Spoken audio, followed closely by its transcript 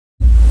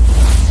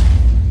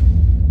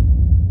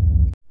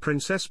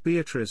Princess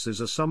Beatrice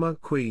is a summer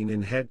queen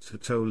in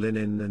head-to-toe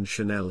linen and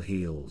Chanel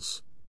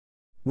heels.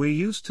 We're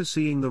used to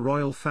seeing the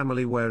royal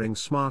family wearing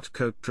smart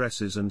coat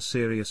dresses and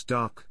serious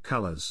dark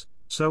colors,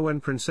 so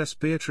when Princess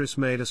Beatrice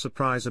made a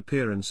surprise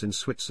appearance in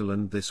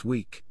Switzerland this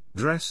week,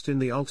 dressed in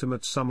the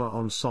ultimate summer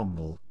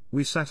ensemble,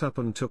 we sat up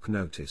and took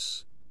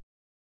notice.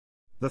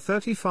 The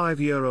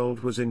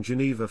 35-year-old was in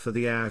Geneva for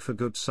the AI for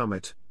Good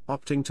summit,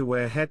 opting to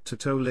wear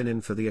head-to-toe linen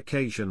for the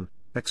occasion,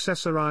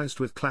 accessorized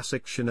with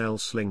classic Chanel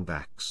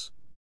slingbacks.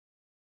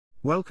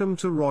 Welcome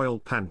to Royal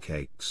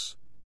Pancakes.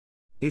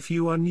 If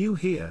you are new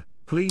here,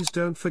 please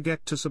don't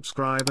forget to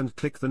subscribe and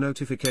click the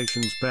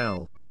notifications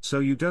bell, so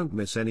you don't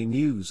miss any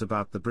news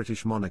about the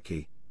British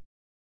monarchy.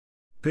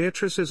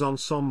 Beatrice's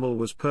ensemble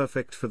was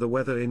perfect for the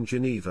weather in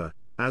Geneva,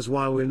 as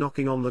while we're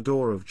knocking on the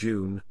door of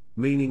June,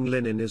 meaning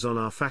linen is on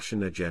our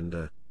fashion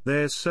agenda,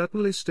 there's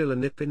certainly still a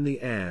nip in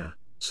the air,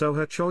 so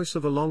her choice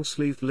of a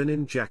long-sleeved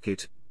linen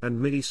jacket and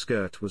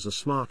midi-skirt was a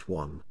smart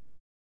one.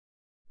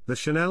 The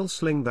Chanel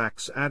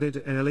slingbacks added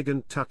an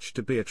elegant touch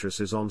to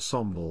Beatrice's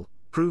ensemble,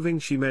 proving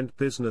she meant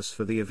business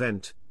for the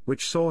event,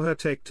 which saw her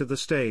take to the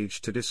stage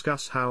to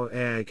discuss how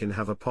AI can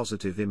have a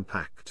positive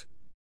impact.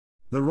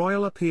 The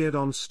royal appeared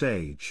on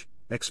stage,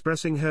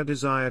 expressing her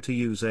desire to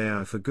use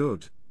AI for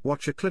good.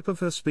 Watch a clip of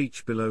her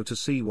speech below to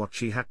see what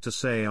she had to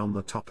say on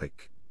the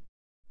topic.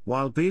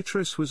 While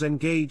Beatrice was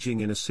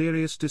engaging in a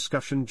serious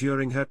discussion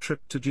during her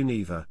trip to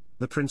Geneva,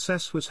 the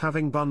princess was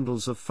having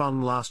bundles of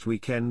fun last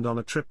weekend on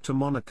a trip to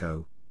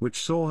Monaco,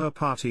 which saw her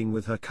partying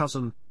with her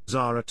cousin,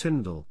 Zara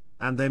Tindall,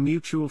 and their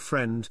mutual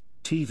friend,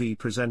 TV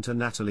presenter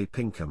Natalie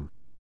Pinkham.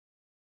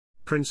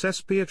 Princess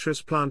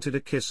Beatrice planted a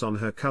kiss on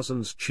her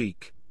cousin's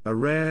cheek, a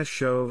rare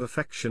show of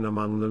affection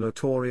among the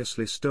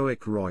notoriously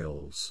stoic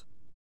royals.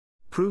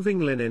 Proving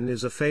linen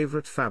is a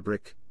favorite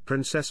fabric,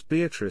 Princess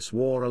Beatrice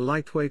wore a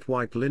lightweight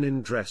white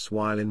linen dress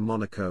while in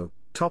Monaco,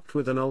 topped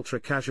with an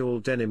ultra-casual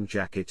denim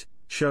jacket,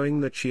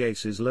 showing that she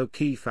aces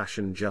low-key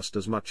fashion just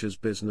as much as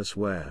business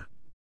wear.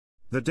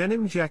 The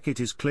denim jacket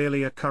is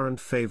clearly a current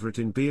favorite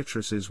in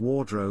Beatrice's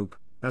wardrobe,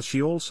 as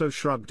she also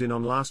shrugged in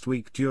on last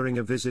week during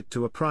a visit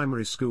to a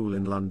primary school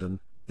in London,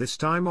 this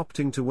time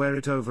opting to wear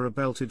it over a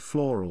belted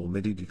floral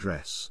midi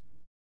dress.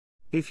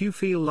 If you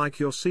feel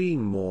like you're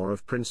seeing more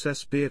of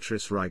Princess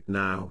Beatrice right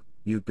now,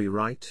 you'd be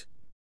right.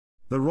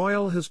 The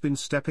royal has been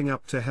stepping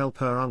up to help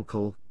her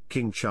uncle,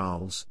 King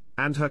Charles,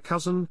 and her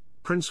cousin,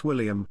 Prince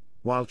William,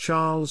 while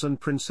Charles and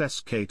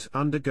Princess Kate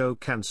undergo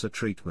cancer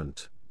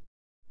treatment.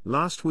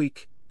 Last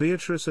week,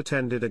 Beatrice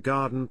attended a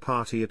garden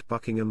party at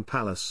Buckingham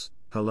Palace.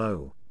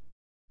 Hello.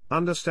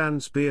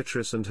 Understands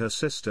Beatrice and her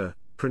sister,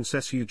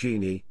 Princess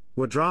Eugenie,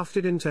 were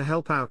drafted in to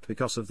help out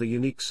because of the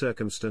unique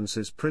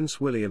circumstances Prince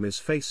William is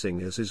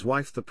facing as his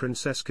wife the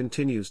princess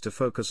continues to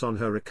focus on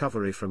her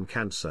recovery from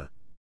cancer.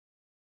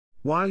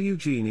 While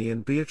Eugenie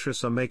and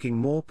Beatrice are making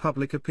more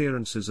public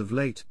appearances of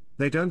late,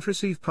 they don't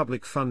receive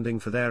public funding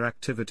for their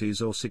activities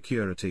or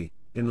security,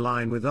 in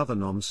line with other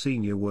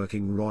non-senior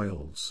working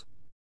royals.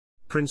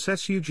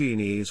 Princess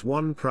Eugenie is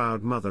one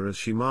proud mother as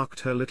she marked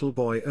her little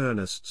boy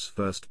Ernest's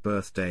first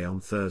birthday on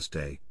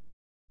Thursday.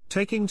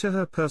 Taking to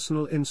her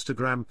personal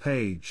Instagram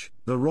page,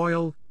 the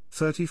royal,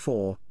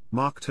 34,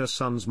 marked her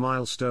son's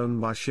milestone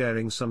by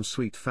sharing some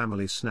sweet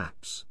family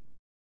snaps.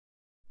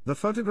 The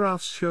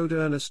photographs showed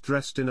Ernest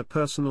dressed in a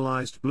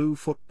personalized blue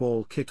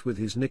football kit with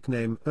his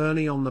nickname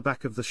Ernie on the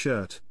back of the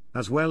shirt,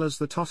 as well as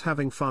the tot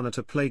having fun at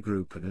a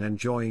playgroup and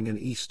enjoying an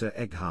Easter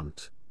egg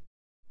hunt.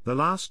 The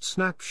last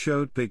snap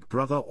showed big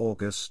brother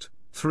August,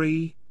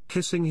 3,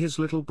 kissing his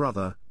little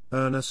brother,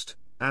 Ernest,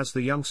 as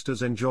the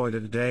youngsters enjoyed a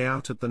day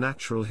out at the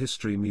Natural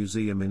History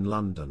Museum in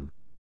London.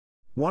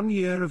 1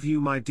 year of you,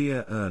 my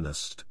dear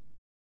Ernest.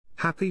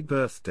 Happy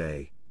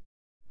birthday.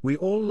 We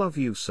all love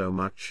you so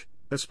much,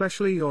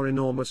 especially your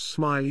enormous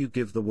smile you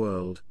give the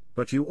world,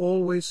 but you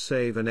always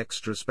save an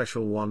extra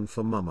special one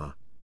for Mama.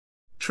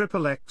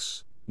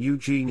 XXX,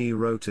 Eugenie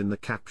wrote in the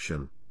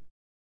caption.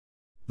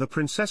 The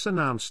princess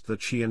announced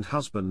that she and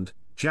husband,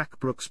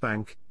 Jack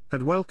Brooksbank,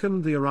 had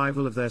welcomed the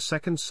arrival of their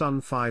second son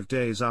 5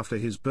 days after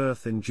his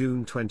birth in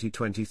June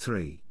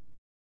 2023.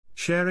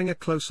 Sharing a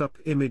close-up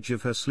image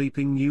of her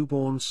sleeping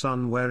newborn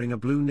son wearing a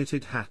blue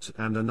knitted hat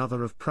and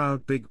another of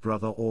proud big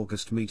brother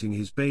August meeting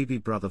his baby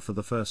brother for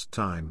the first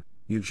time,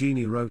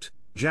 Eugenie wrote,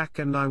 "Jack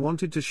and I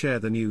wanted to share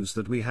the news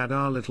that we had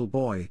our little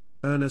boy,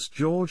 Ernest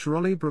George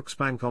Ronnie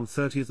Brooksbank on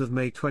 30th of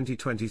May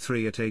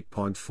 2023 at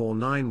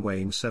 8.49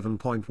 weighing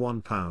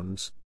 7.1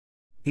 pounds.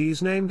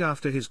 He's named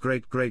after his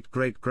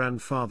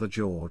great-great-great-grandfather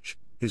George,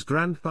 his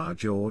grandpa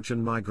George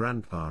and my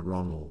grandpa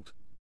Ronald.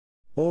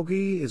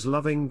 Augie is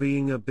loving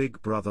being a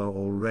big brother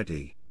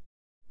already.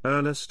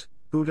 Ernest,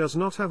 who does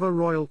not have a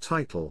royal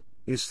title,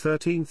 is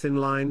 13th in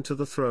line to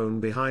the throne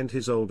behind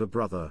his older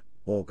brother,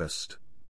 August.